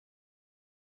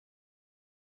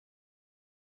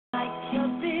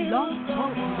Blog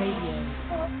Talk Radio.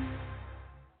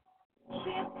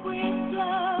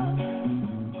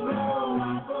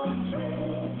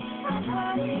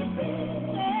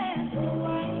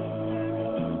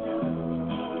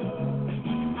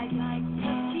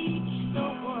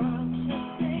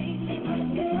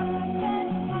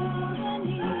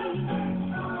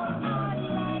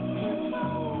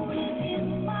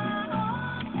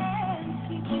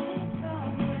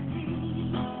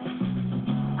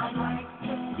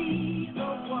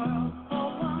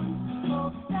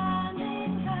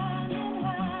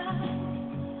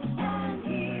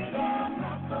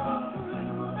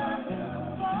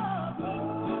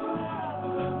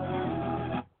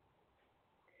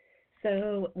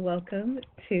 So, welcome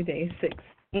to day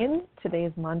 16.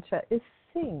 Today's mantra is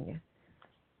sing.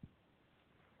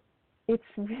 It's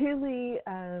really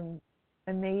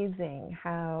amazing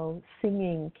how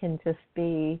singing can just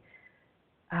be,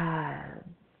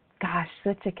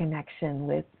 such a connection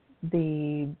with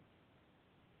the,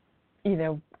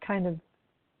 kind of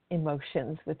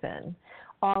emotions within.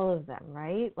 All of them,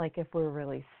 right? Like if we're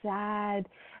really sad,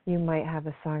 you might have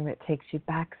a song that takes you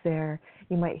back there.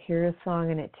 You might hear a song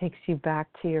and it takes you back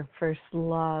to your first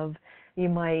love. You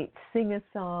might sing a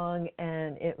song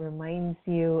and it reminds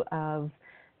you of,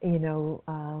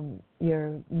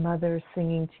 your mother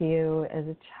singing to you as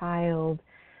a child.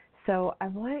 So I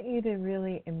want you to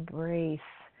really embrace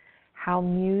how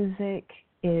music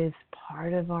is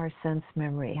part of our sense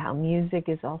memory, how music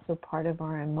is also part of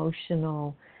our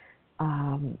emotional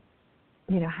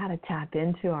how to tap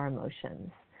into our emotions.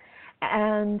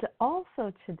 And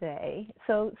also today,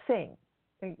 so sing.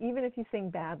 Even if you sing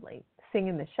badly, sing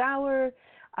in the shower,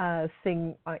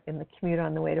 sing in the commute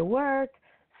on the way to work.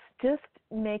 Just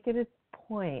make it a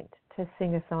point to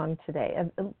sing a song today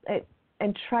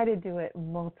and try to do it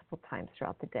multiple times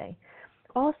throughout the day.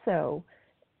 Also,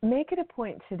 make it a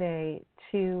point today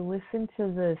to listen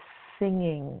to the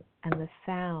singing and the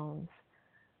sounds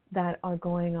that are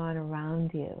going on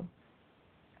around you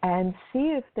and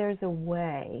see if there's a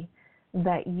way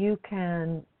that you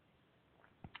can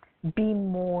be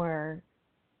more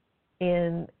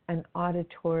in an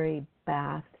auditory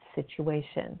bath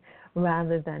situation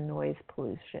rather than noise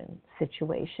pollution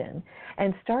situation,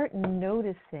 and start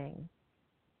noticing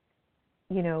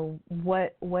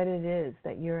what it is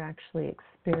that you're actually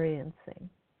experiencing.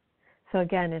 So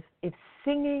again, if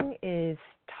singing is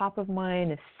top of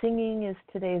mind, if singing is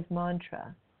today's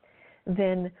mantra,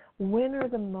 then when are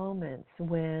the moments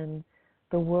when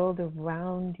the world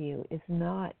around you is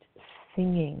not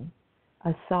singing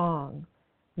a song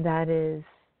that is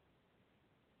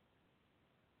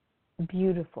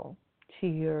beautiful to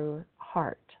your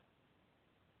heart?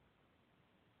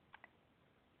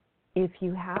 If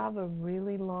you have a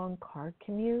really long car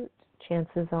commute,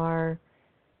 chances are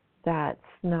that's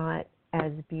not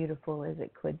as beautiful as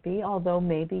it could be, although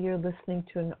maybe you're listening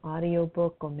to an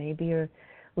audiobook or maybe you're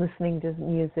listening to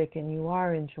music and you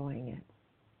are enjoying it.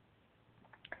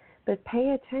 But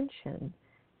pay attention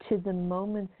to the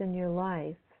moments in your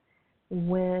life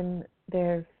when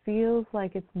there feels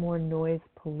like it's more noise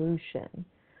pollution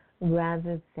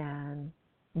rather than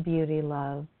beauty,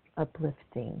 love,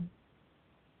 uplifting.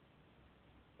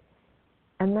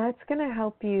 And that's going to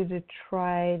help you to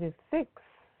try to fix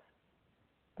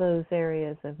those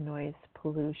areas of noise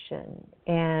pollution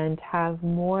and have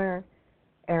more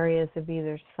areas of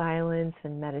either silence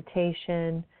and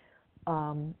meditation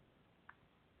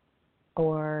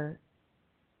or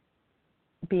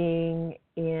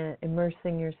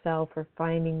immersing yourself or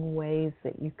finding ways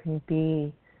that you can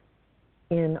be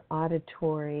in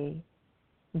auditory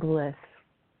bliss.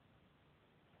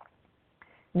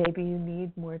 Maybe you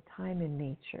need more time in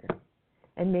nature.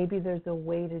 And maybe there's a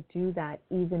way to do that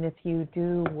even if you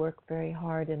do work very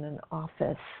hard in an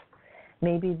office.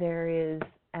 Maybe there is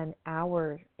an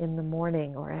hour in the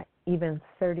morning or even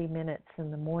 30 minutes in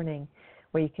the morning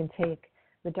where you can take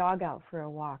the dog out for a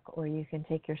walk, or you can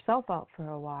take yourself out for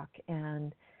a walk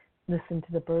and listen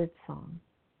to the bird song.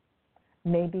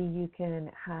 Maybe you can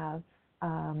have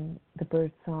the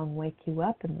bird song wake you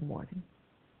up in the morning.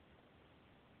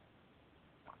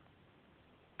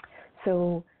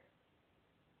 So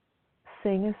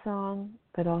sing a song,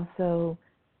 but also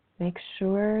make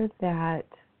sure that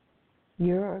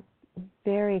you're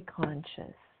very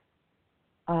conscious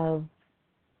of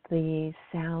the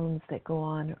sounds that go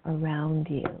on around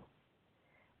you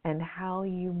and how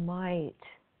you might,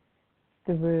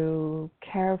 through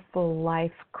careful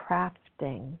life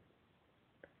crafting,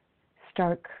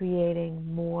 start creating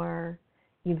more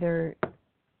either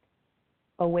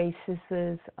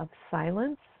oases of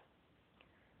silence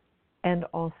and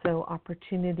also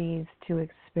opportunities to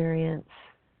experience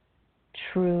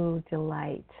true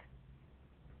delight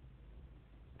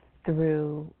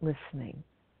through listening.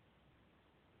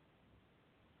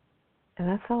 And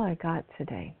that's all I got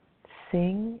today.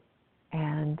 Sing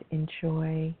and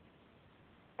enjoy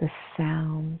the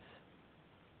sounds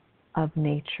of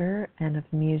nature and of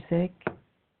music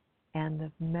and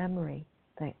of memory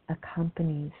that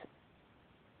accompanies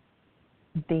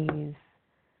these.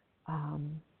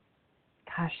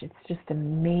 It's just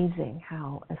amazing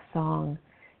how a song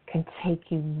can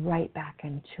take you right back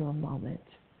into a moment.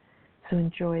 So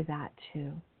enjoy that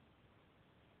too.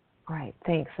 All right,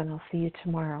 thanks, and I'll see you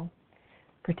tomorrow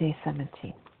for day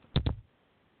 17.